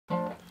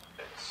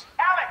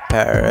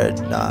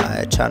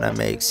paranoid, trying to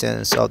make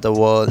sense of the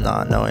world,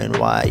 not knowing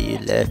why you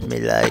left me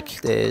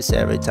like this.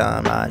 Every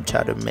time I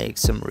try to make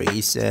some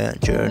reason,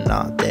 you're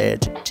not there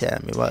to tell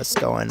me what's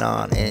going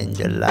on in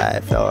your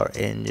life or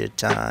in your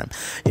time.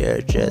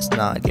 You're just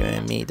not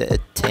giving me the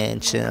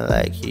attention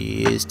like you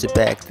used to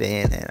back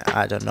then, and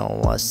I don't know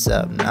what's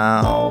up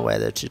now,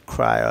 whether to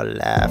cry or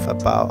laugh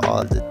about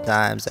all the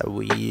times that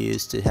we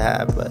used to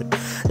have, but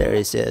there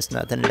is just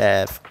nothing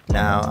left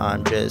now.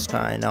 I'm just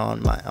crying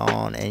on my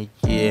own, and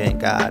you ain't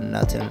got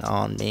nothing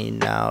on me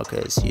now,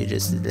 cause you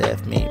just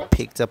left me,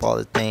 picked up all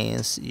the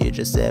things, you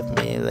just left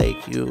me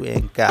like you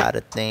ain't got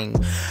a thing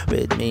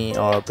with me.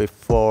 Or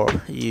before,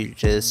 you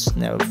just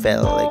never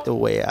felt like the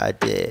way I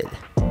did.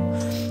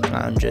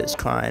 I'm just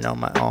crying on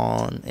my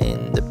own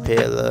in the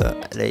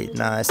pillow late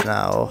nights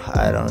now.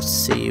 I don't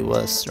see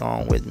what's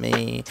wrong with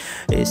me.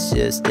 It's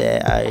just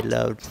that I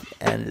loved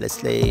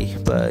endlessly,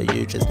 but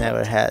you just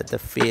never had the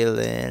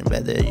feeling.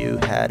 Whether you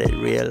had it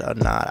real or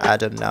not, I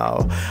don't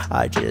know.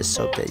 I just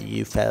hope that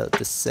you felt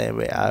the same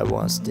way I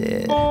once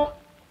did.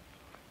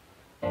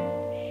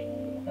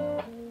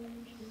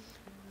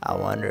 I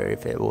wonder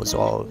if it was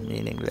all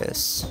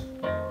meaningless,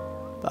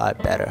 but I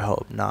better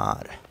hope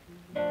not.